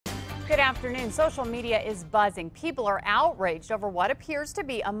Good afternoon. Social media is buzzing. People are outraged over what appears to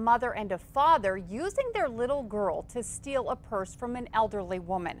be a mother and a father using their little girl to steal a purse from an elderly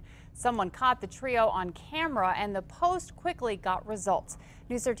woman. Someone caught the trio on camera and the post quickly got results.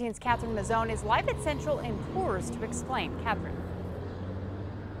 News 13's Catherine Mazzone is live at Central in Coors to explain. Catherine.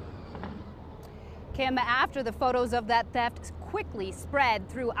 Kim, after the photos of that theft quickly spread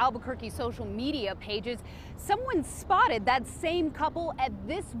through Albuquerque social media pages, someone spotted that same couple at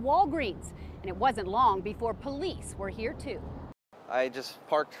this Walgreens. And it wasn't long before police were here too. I just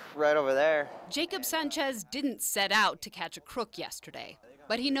parked right over there. Jacob Sanchez didn't set out to catch a crook yesterday,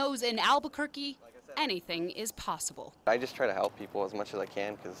 but he knows in Albuquerque, anything is possible. I just try to help people as much as I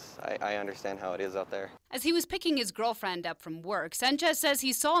can because I understand how it is out there. As he was picking his girlfriend up from work, Sanchez says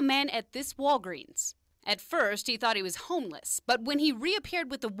he saw a man at this Walgreens. At first, he thought he was homeless, but when he reappeared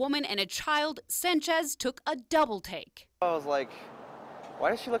with a woman and a child, Sanchez took a double take. I was like,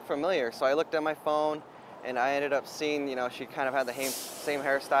 why does she look familiar? So I looked at my phone and I ended up seeing, she kind of had the same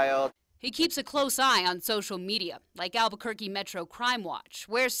hairstyle. He keeps a close eye on social media, like Albuquerque Metro Crime Watch,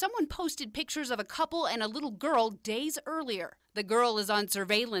 where someone posted pictures of a couple and a little girl days earlier. The girl is on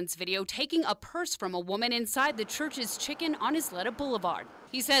surveillance video taking a purse from a woman inside the Church's Chicken on Isleta Boulevard.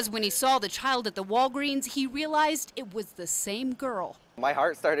 He says when he saw the child at the Walgreens, he realized it was the same girl. My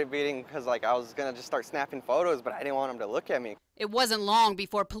heart started beating because I was going to just start snapping photos, but I didn't want him to look at me. It wasn't long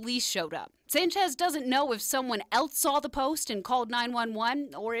before police showed up. Sanchez doesn't know if someone else saw the post and called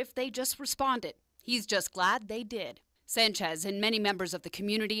 911 or if they just responded. He's just glad they did. Sanchez and many members of the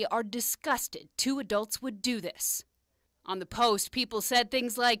community are disgusted two adults would do this. On the post, people said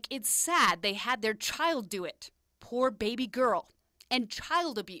things like, it's sad they had their child do it, poor baby girl, and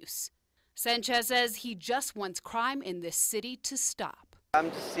child abuse. Sanchez says he just wants crime in this city to stop.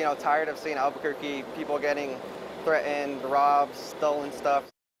 I'm just, tired of seeing Albuquerque, people getting threatened, robbed, stolen stuff.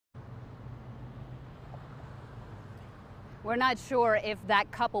 We're not sure if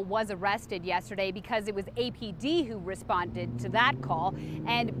that couple was arrested yesterday because it was APD who responded to that call,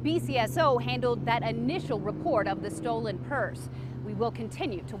 and BCSO handled that initial report of the stolen purse. We will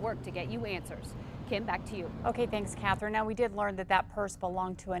continue to work to get you answers. Kim, back to you. Okay, thanks, Catherine. Now, we did learn that purse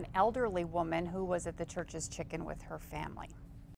belonged to an elderly woman who was at the Church's Chicken with her family.